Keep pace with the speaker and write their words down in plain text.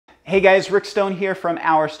Hey guys, Rick Stone here from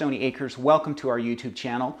Our Stoney Acres. Welcome to our YouTube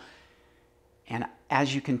channel. And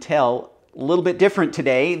as you can tell, a little bit different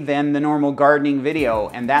today than the normal gardening video,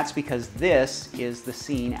 and that's because this is the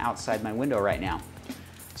scene outside my window right now.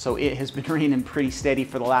 So it has been raining pretty steady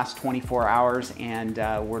for the last 24 hours, and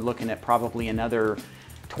we're looking at probably another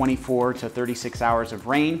 24 to 36 hours of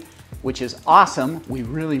rain, which is awesome. We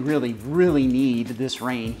really need this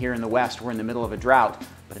rain here in the West. We're in the middle of a drought,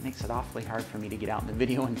 but it makes it awfully hard for me to get out in the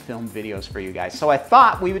video and film videos for you guys. So I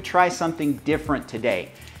thought we would try something different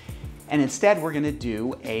today. And instead we're gonna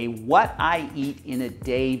do a what I eat in a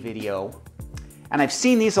day video. And I've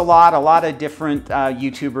seen these a lot of different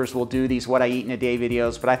YouTubers will do these what I eat in a day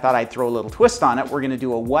videos, but I thought I'd throw a little twist on it. We're gonna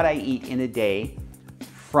do a what I eat in a day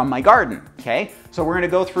from my garden, okay? So we're gonna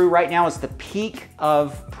go through right now is the peak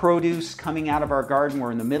of produce coming out of our garden.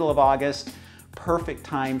 We're in the middle of August. Perfect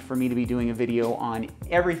time for me to be doing a video on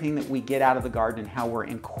everything that we get out of the garden and how we're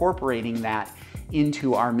incorporating that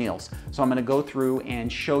into our meals. So I'm gonna go through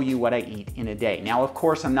and show you what I eat in a day. Now, of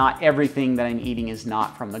course, not everything that I'm eating is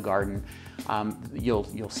not from the garden.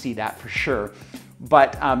 You'll see that for sure.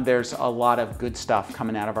 But there's a lot of good stuff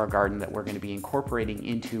coming out of our garden that we're gonna be incorporating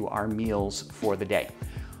into our meals for the day.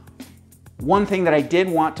 One thing that I did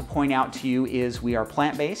want to point out to you is we are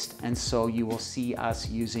plant-based, and so you will see us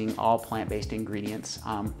using all plant-based ingredients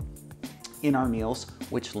in our meals,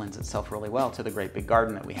 which lends itself really well to the great big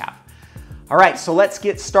garden that we have. All right, so let's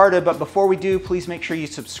get started, but before we do, please make sure you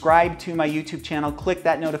subscribe to my YouTube channel, click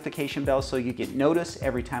that notification bell so you get notice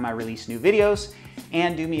every time I release new videos,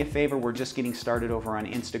 and do me a favor, we're just getting started over on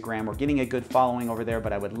Instagram. We're getting a good following over there,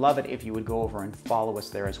 but I would love it if you would go over and follow us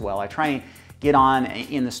there as well. I try and get on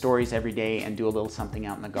in the stories every day and do a little something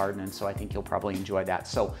out in the garden, and so I think you'll probably enjoy that.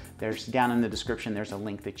 So there's down in the description, there's a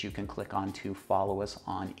link that you can click on to follow us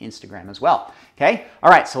on Instagram as well, okay?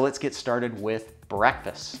 All right, so let's get started with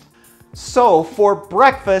breakfast. So for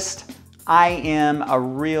breakfast, I am a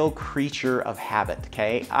real creature of habit,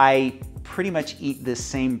 okay? I pretty much eat this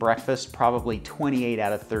same breakfast probably 28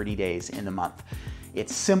 out of 30 days in the month.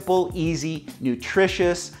 It's simple, easy,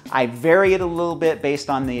 nutritious. I vary it a little bit based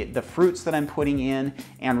on the fruits that I'm putting in.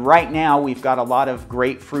 And right now we've got a lot of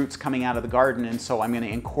great fruits coming out of the garden, and so I'm gonna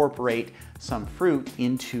incorporate some fruit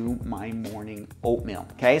into my morning oatmeal,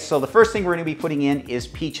 okay? So the first thing we're gonna be putting in is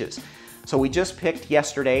peaches. So we just picked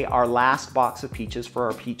yesterday our last box of peaches for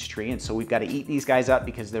our peach tree, and so we've got to eat these guys up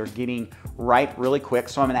because they're getting ripe really quick.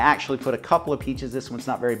 So I'm going to actually put a couple of peaches, this one's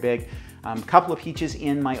not very big, a couple of peaches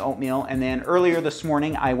in my oatmeal. And then earlier this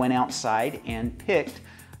morning I went outside and picked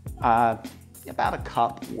about a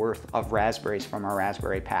cup worth of raspberries from our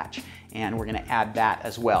raspberry patch, and we're going to add that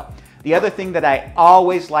as well. The other thing that I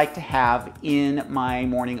always like to have in my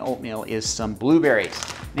morning oatmeal is some blueberries.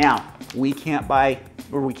 Now, we can't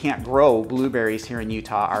grow blueberries here in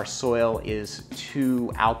Utah. Our soil is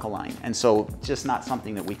too alkaline, and so just not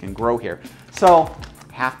something that we can grow here. So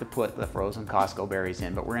have to put the frozen Costco berries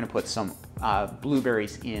in, but we're gonna put some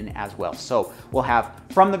blueberries in as well. So we'll have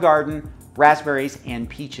from the garden, raspberries and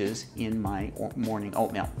peaches in my morning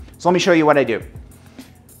oatmeal. So let me show you what I do.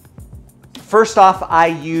 First off, I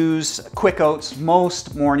use quick oats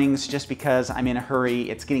most mornings just because I'm in a hurry.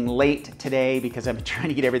 It's getting late today because I've been trying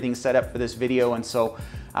to get everything set up for this video, and so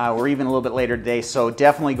we're even a little bit later today. So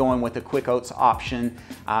definitely going with the quick oats option,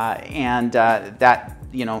 that,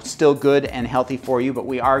 you know, still good and healthy for you, but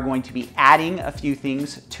we are going to be adding a few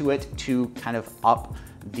things to it to kind of up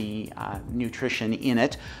the nutrition in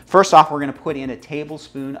it. First off, we're going to put in a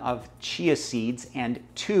tablespoon of chia seeds and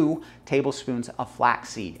 2 tablespoons of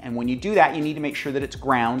flaxseed. And when you do that, you need to make sure that it's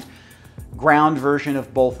ground. Ground version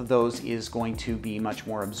of both of those is going to be much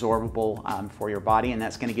more absorbable for your body, and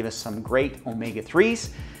that's going to give us some great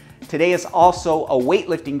omega-3s. Today is also a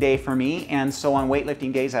weightlifting day for me, and so on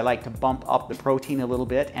weightlifting days I like to bump up the protein a little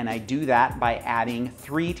bit, and I do that by adding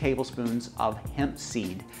 3 tablespoons of hemp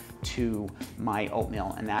seed to my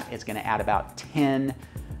oatmeal, and that is going to add about 10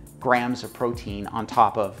 grams of protein on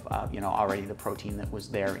top of you know, already the protein that was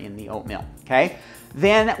there in the oatmeal, okay?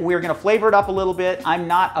 Then we're going to flavor it up a little bit. I'm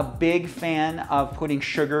not a big fan of putting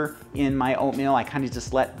sugar in my oatmeal. I kind of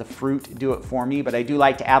just let the fruit do it for me, but I do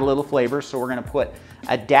like to add a little flavor, so we're going to put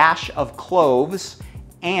a dash of cloves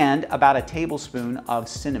and about a tablespoon of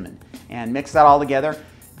cinnamon and mix that all together.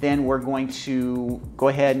 Then we're going to go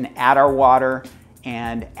ahead and add our water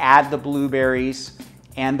and add the blueberries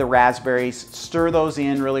and the raspberries, stir those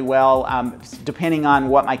in really well. Depending on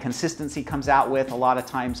what my consistency comes out with, a lot of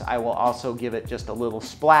times I will also give it just a little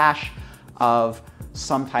splash of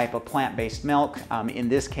some type of plant-based milk. In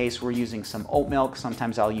this case, we're using some oat milk.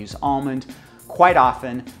 Sometimes I'll use almond. quite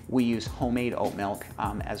often we use homemade oat milk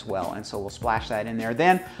as well, and so we'll splash that in there.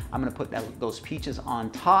 Then I'm going to put those peaches on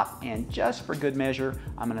top, and just for good measure,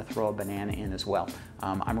 I'm going to throw a banana in as well.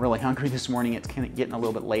 I'm really hungry this morning. It's kind of getting a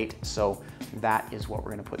little bit late, so that is what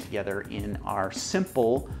we're going to put together in our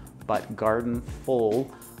simple but garden full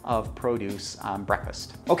of produce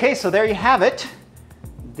breakfast. Okay, so there you have it.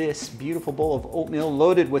 This beautiful bowl of oatmeal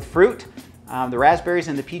loaded with fruit. The raspberries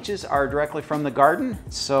and the peaches are directly from the garden,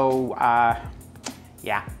 so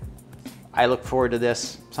yeah, I look forward to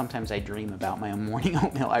this. Sometimes I dream about my own morning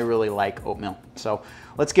oatmeal. I really like oatmeal. So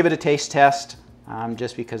let's give it a taste test,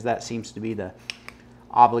 just because that seems to be the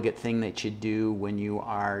obligate thing that you do when you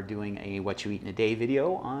are doing a what you eat in a day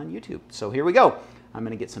video on YouTube. So here we go. I'm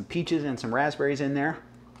gonna get some peaches and some raspberries in there.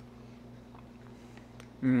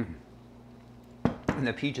 And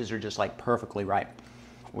the peaches are just like perfectly ripe,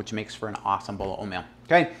 which makes for an awesome bowl of oatmeal.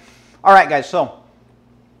 Okay, all right guys, so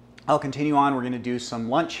I'll continue on. We're gonna do some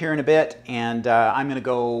lunch here in a bit, and I'm gonna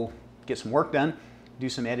go get some work done, do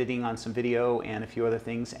some editing on some video and a few other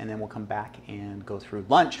things, and then we'll come back and go through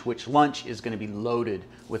lunch, which lunch is gonna be loaded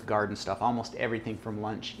with garden stuff. Almost everything from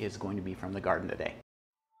lunch is going to be from the garden today.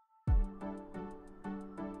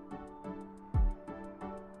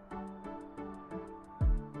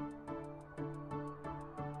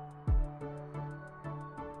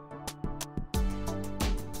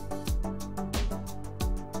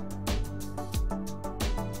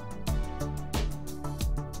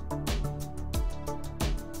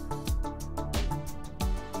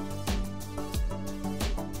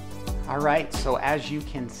 All right, so as you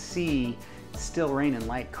can see, it's still raining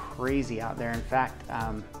like crazy out there. In fact,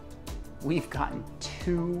 we've gotten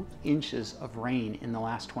 2 inches of rain in the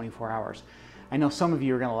last 24 hours. I know some of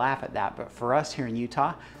you are gonna laugh at that, but for us here in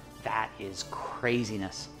Utah, that is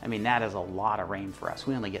craziness. I mean, that is a lot of rain for us.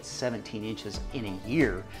 We only get 17 inches in a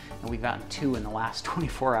year, and we've gotten 2 in the last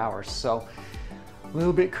 24 hours. So a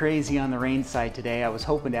little bit crazy on the rain side today. I was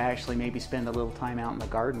hoping to actually maybe spend a little time out in the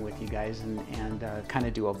garden with you guys and kind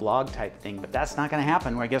of do a vlog type thing, but that's not gonna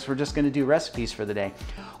happen. I guess we're just gonna do recipes for the day.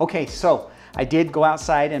 Okay, so I did go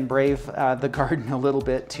outside and brave the garden a little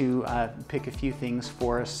bit to pick a few things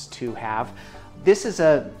for us to have. This is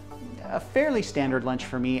a fairly standard lunch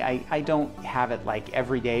for me. I don't have it like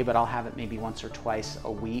every day, but I'll have it maybe once or twice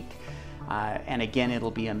a week. And again, it'll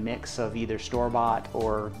be a mix of either store-bought,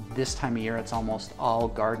 or this time of year it's almost all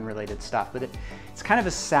garden-related stuff. But it's kind of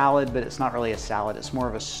a salad, but it's not really a salad. It's more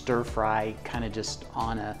of a stir-fry, kind of just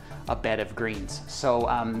on a bed of greens. So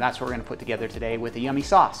that's what we're gonna put together today with a yummy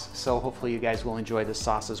sauce. So hopefully you guys will enjoy this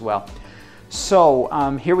sauce as well. So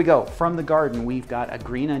here we go. From the garden, we've got a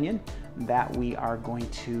green onion that we are going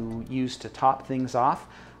to use to top things off.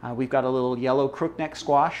 We've got a little yellow crookneck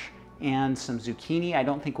squash and some zucchini. I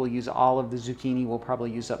don't think we'll use all of the zucchini. We'll probably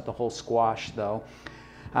use up the whole squash though.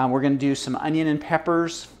 We're gonna do some onion and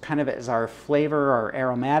peppers kind of as our flavor, our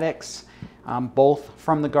aromatics, both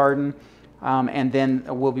from the garden. And then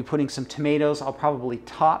we'll be putting some tomatoes. I'll probably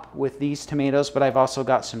top with these tomatoes, but I've also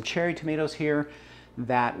got some cherry tomatoes here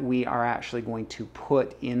that we are actually going to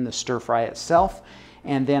put in the stir fry itself.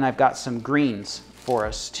 And then I've got some greens for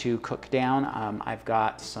us to cook down. I've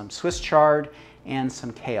got some Swiss chard and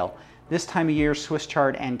some kale. This time of year, Swiss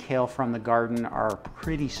chard and kale from the garden are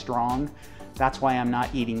pretty strong. That's why I'm not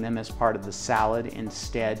eating them as part of the salad.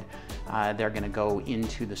 Instead, they're gonna go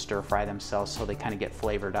into the stir fry themselves, so they kind of get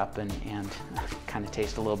flavored up and kind of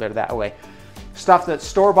taste a little bit of that way. Stuff that's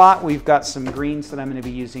store-bought, we've got some greens that I'm gonna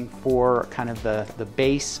be using for kind of the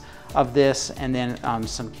base of this, and then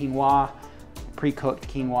some quinoa,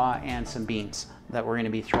 pre-cooked quinoa, and some beans that we're gonna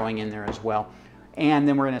be throwing in there as well. And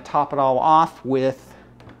then we're gonna top it all off with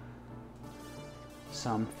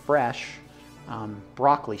some fresh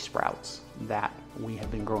broccoli sprouts that we have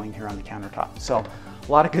been growing here on the countertop. So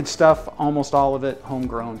a lot of good stuff, almost all of it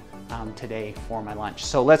homegrown today for my lunch.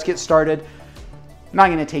 So let's get started. I'm not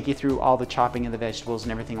gonna take you through all the chopping of the vegetables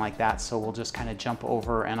and everything like that, so we'll just kind of jump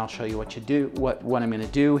over and I'll show you what I'm gonna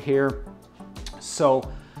do here. So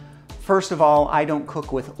first of all, I don't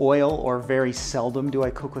cook with oil, or very seldom do I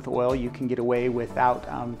cook with oil. You can get away without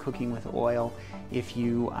cooking with oil if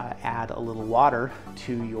you add a little water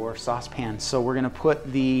to your saucepan. So we're gonna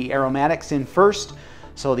put the aromatics in first.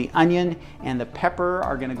 So the onion and the pepper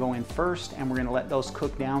are gonna go in first, and we're gonna let those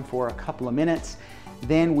cook down for a couple of minutes.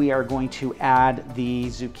 Then we are going to add the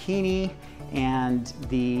zucchini and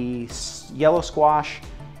the yellow squash,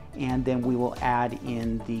 and then we will add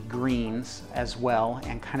in the greens as well,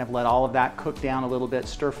 and kind of let all of that cook down a little bit,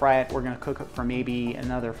 stir fry it. We're gonna cook it for maybe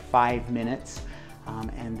another 5 minutes,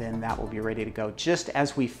 and then that will be ready to go. Just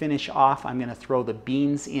as we finish off, I'm gonna throw the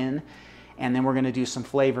beans in, And then we're going to do some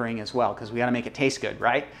flavoring as well because we got to make it taste good,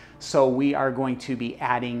 right? So we are going to be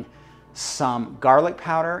adding some garlic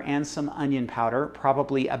powder and some onion powder,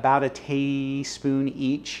 probably about a teaspoon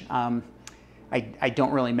each. I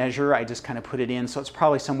don't really measure, I just kind of put it in. So it's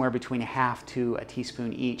probably somewhere between a half to a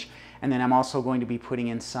teaspoon each. And then I'm also going to be putting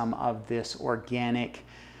in some of this organic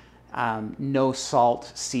no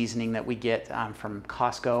salt seasoning that we get from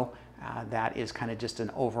Costco. That is kind of just an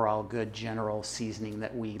overall good general seasoning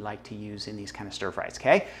that we like to use in these kind of stir fries,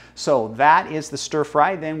 okay? So that is the stir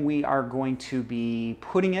fry. Then we are going to be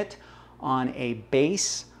putting it on a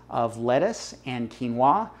base of lettuce and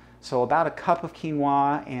quinoa. So about a cup of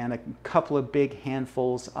quinoa and a couple of big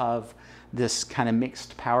handfuls of this kind of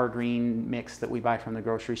mixed power green mix that we buy from the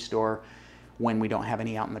grocery store when we don't have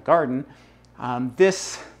any out in the garden.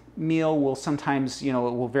 This meal will sometimes, you know,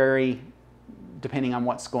 it will vary depending on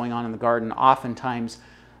what's going on in the garden. Oftentimes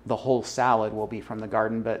the whole salad will be from the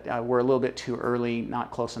garden, but we're a little bit too early,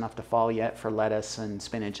 not close enough to fall yet for lettuce and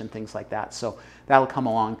spinach and things like that. So that'll come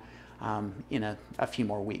along in a few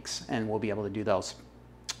more weeks and we'll be able to do those.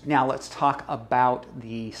 Now let's talk about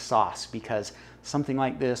the sauce, because something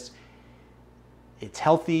like this, it's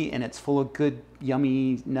healthy and it's full of good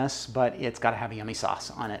yumminess, but it's got to have a yummy sauce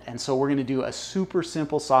on it. And so we're going to do a super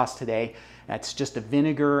simple sauce today. That's just a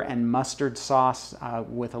vinegar and mustard sauce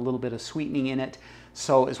with a little bit of sweetening in it.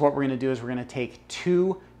 So is what we're going to do is we're going to take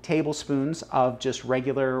 2 tablespoons of just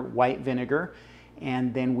regular white vinegar,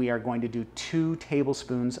 and then we are going to do 2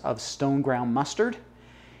 tablespoons of stone ground mustard,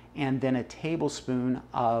 and then a tablespoon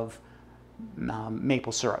of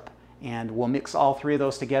maple syrup. And we'll mix all 3 of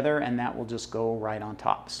those together and that will just go right on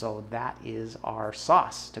top. So that is our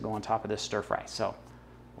sauce to go on top of this stir fry. So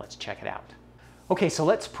let's check it out. Okay, so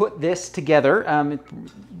let's put this together.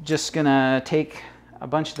 Just gonna take a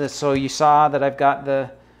bunch of this. So you saw that I've got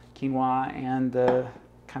the quinoa and the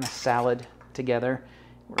kind of salad together.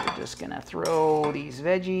 We're just gonna throw these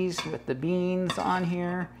veggies with the beans on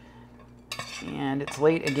here. And it's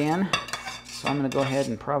late again, so I'm gonna go ahead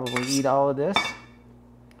and probably eat all of this.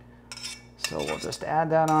 So we'll just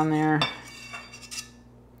add that on there.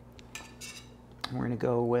 We're gonna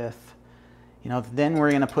go with, you know, then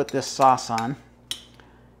we're gonna put this sauce on.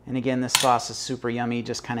 And again, this sauce is super yummy,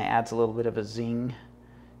 just kind of adds a little bit of a zing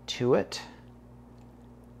to it.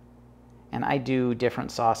 And I do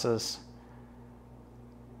different sauces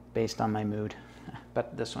based on my mood,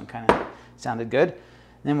 but this one kind of sounded good.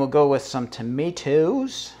 Then we'll go with some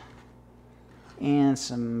tomatoes and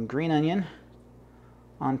some green onion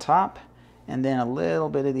on top, and then a little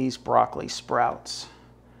bit of these broccoli sprouts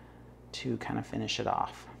to kind of finish it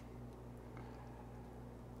off.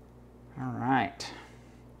 All right.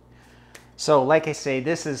 So like I say,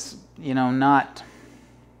 this is, you know, not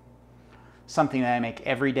something that I make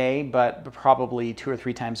every day, but probably 2 or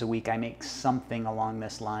 3 times a week I make something along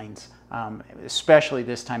this lines. Especially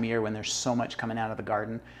this time of year when there's so much coming out of the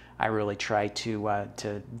garden, I really try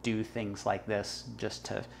to do things like this just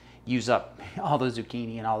to use up all the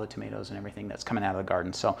zucchini and all the tomatoes and everything that's coming out of the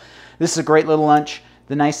garden. So this is a great little lunch.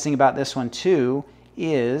 The nice thing about this one too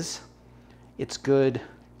is it's good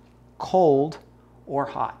cold or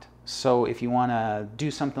hot. So if you want to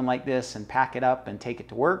do something like this and pack it up and take it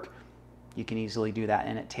to work, you can easily do that,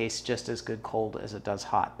 and it tastes just as good cold as it does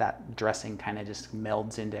hot. That dressing kind of just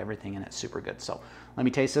melds into everything and it's super good. So let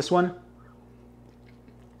me taste this one.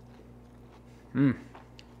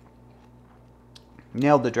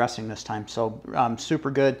 Nailed the dressing this time. So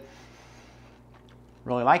super good.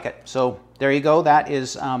 Really like it. So there you go. That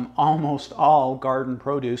is almost all garden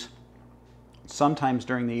produce. Sometimes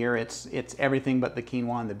during the year it's everything but the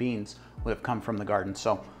quinoa and the beans would have come from the garden.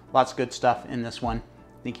 So lots of good stuff in this one.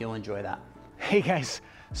 I think you'll enjoy that. Hey guys,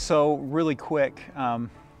 so really quick, got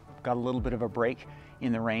a little bit of a break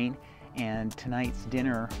in the rain, and tonight's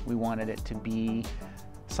dinner we wanted it to be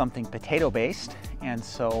something potato based, and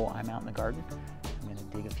so I'm out in the garden. I'm going to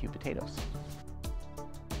dig a few potatoes.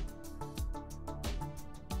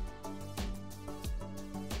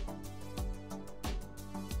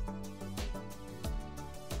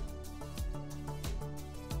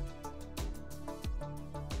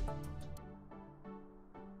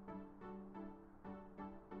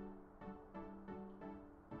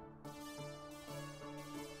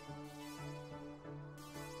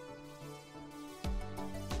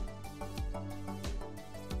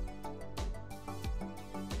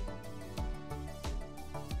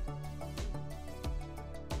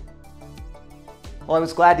 Well, I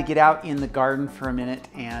was glad to get out in the garden for a minute,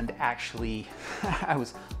 and actually I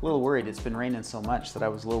was a little worried. It's been raining so much that I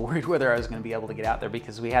was a little worried whether I was going to be able to get out there,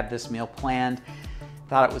 because we had this meal planned.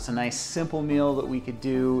 Thought it was a nice simple meal that we could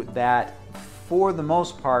do that for the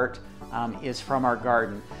most part, is from our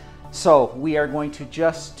garden. So we are going to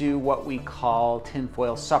just do what we call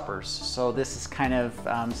tinfoil suppers. So this is kind of,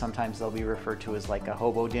 sometimes they'll be referred to as like a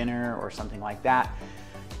hobo dinner or something like that.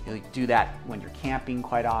 You'll do that when you're camping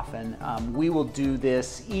quite often. We will do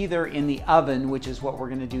this either in the oven, which is what we're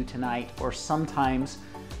gonna do tonight, or sometimes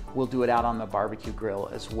we'll do it out on the barbecue grill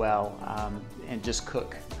as well, and just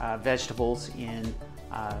cook vegetables in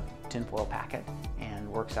a tinfoil packet, and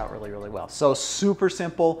works out really, really well. So super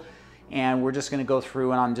simple. And we're just gonna go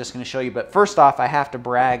through and I'm just gonna show you. But first off, I have to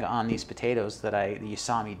brag on these potatoes that you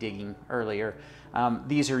saw me digging earlier.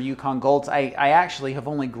 These are Yukon Golds. I actually have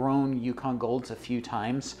only grown Yukon Golds a few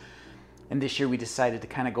times. And this year we decided to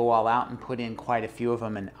kind of go all out and put in quite a few of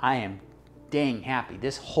them. And I am dang happy.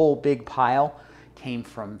 This whole big pile came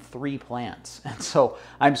from 3 plants. And so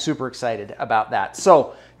I'm super excited about that.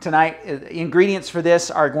 So tonight, ingredients for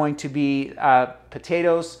this are going to be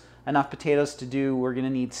potatoes. Enough potatoes to do. We're going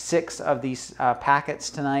to need 6 of these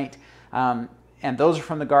packets tonight, and those are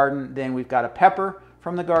from the garden. Then we've got a pepper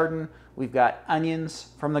from the garden, we've got onions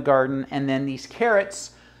from the garden, and then these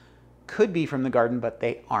carrots could be from the garden, but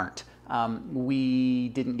they aren't. We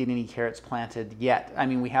didn't get any carrots planted yet. I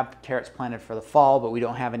mean, we have carrots planted for the fall, but we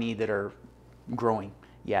don't have any that are growing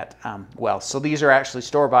yet. Well, so these are actually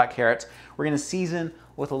store-bought carrots. We're going to season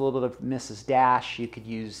with a little bit of Mrs. Dash. You could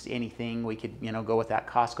use anything. We could, go with that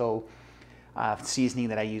Costco seasoning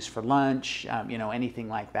that I use for lunch. Anything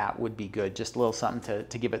like that would be good. Just a little something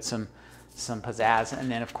to give it some pizzazz.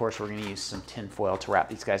 And then, of course, we're going to use some tin foil to wrap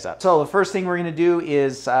these guys up. So the first thing we're going to do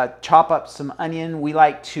is chop up some onion. We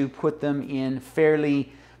like to put them in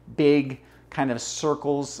fairly big kind of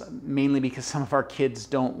circles, mainly because some of our kids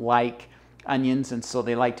don't like onions, and so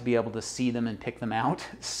they like to be able to see them and pick them out.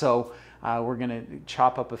 So we're going to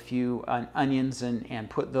chop up a few onions and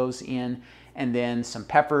put those in, and then some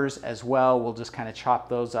peppers as well. We'll just kind of chop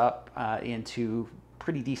those up into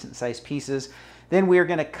pretty decent sized pieces. Then we're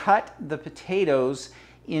going to cut the potatoes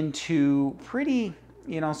into pretty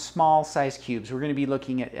small size cubes. We're going to be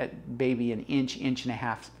looking at maybe an inch and a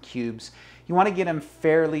half cubes. You want to get them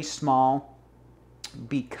fairly small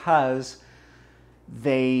because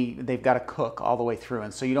they've got to cook all the way through,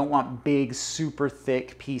 and so you don't want big super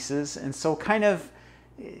thick pieces. And so kind of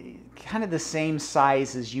the same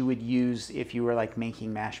size as you would use if you were like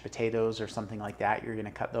making mashed potatoes or something like that. You're going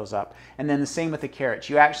to cut those up. And then the same with the carrots.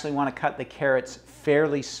 You actually want to cut the carrots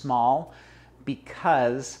fairly small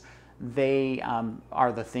because they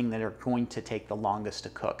are the thing that are going to take the longest to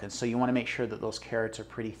cook, and so you want to make sure that those carrots are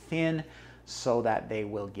pretty thin so that they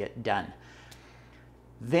will get done.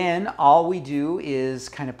 Then all we do is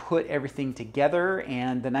kind of put everything together,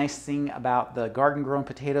 and the nice thing about the garden-grown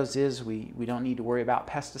potatoes is we don't need to worry about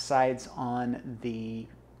pesticides on the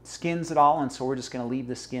skins at all, and so we're just going to leave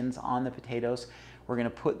the skins on the potatoes. We're going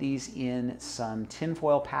to put these in some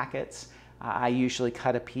tinfoil packets. I usually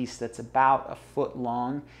cut a piece that's about a foot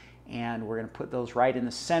long, and we're going to put those right in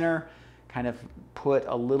the center, kind of put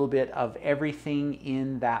a little bit of everything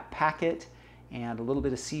in that packet, and a little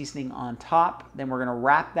bit of seasoning on top. Then we're going to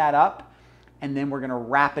wrap that up, and then we're going to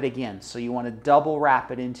wrap it again. So you want to double wrap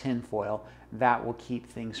it in tin foil. That will keep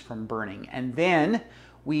things from burning. And then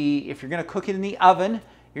if you're going to cook it in the oven,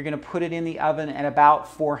 you're going to put it in the oven at about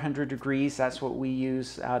 400 degrees. That's what we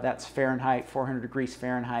use. That's Fahrenheit, 400 degrees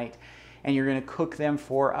Fahrenheit. And you're going to cook them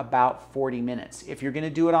for about 40 minutes. If you're going to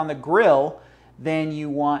do it on the grill, then you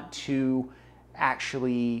want to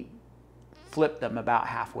actually flip them about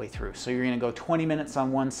halfway through. So you're going to go 20 minutes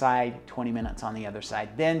on one side, 20 minutes on the other side.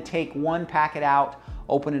 Then take one packet out,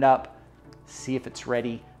 open it up, see if it's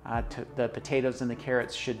ready. The potatoes and the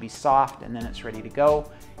carrots should be soft, and then it's ready to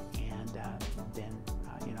go. And then,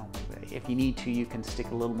 if you need to, you can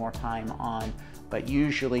stick a little more time on, but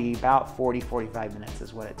usually about 40-45 minutes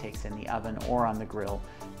is what it takes in the oven or on the grill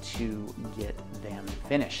to get them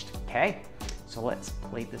finished. Okay? So let's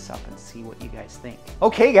plate this up and see what you guys think.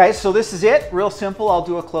 Okay guys, so this is it. Real simple. I'll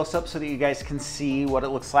do a close-up so that you guys can see what it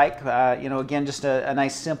looks like. Again, just a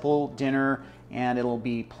nice simple dinner, and it'll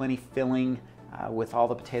be plenty filling with all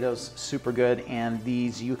the potatoes. Super good. And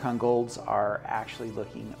these Yukon Golds are actually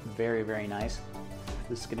looking very, very nice.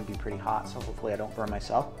 This is going to be pretty hot, so hopefully I don't burn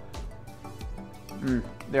myself.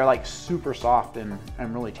 They're like super soft and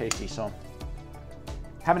really tasty. So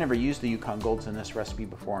haven't ever used the Yukon Golds in this recipe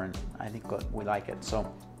before, and I think we like it.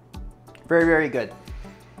 So very, very good.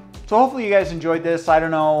 So hopefully you guys enjoyed this. I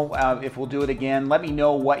don't know if we'll do it again. Let me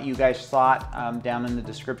know what you guys thought down in the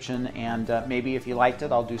description, and maybe if you liked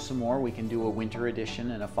it, I'll do some more. We can do a winter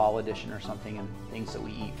edition and a fall edition or something, and things that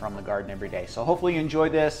we eat from the garden every day. So hopefully you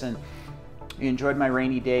enjoyed this, and you enjoyed my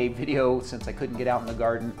rainy day video since I couldn't get out in the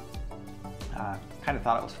garden. Kind of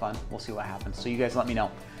thought it was fun. We'll see what happens. So you guys let me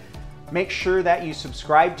know. Make sure that you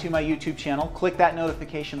subscribe to my YouTube channel. Click that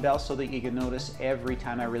notification bell so that you can notice every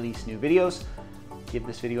time I release new videos. Give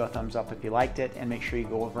this video a thumbs up if you liked it, and make sure you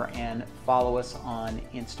go over and follow us on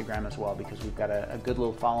Instagram as well, because we've got a good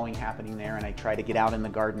little following happening there, and I try to get out in the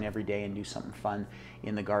garden every day and do something fun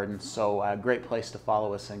in the garden. So a great place to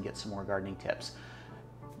follow us and get some more gardening tips.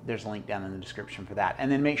 There's a link down in the description for that. And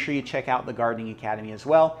then make sure you check out the Gardening Academy as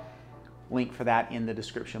well. Link for that in the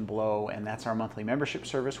description below, and that's our monthly membership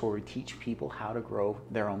service where we teach people how to grow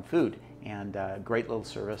their own food. And great little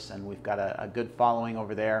service, and we've got a good following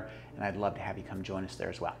over there, and I'd love to have you come join us there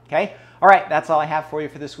as well. Okay? All right, that's all I have for you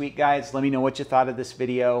for this week, guys. Let me know what you thought of this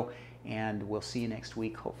video, and we'll see you next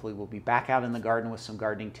week. Hopefully we'll be back out in the garden with some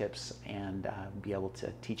gardening tips and be able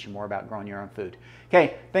to teach you more about growing your own food.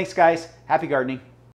 Okay, thanks guys. Happy gardening.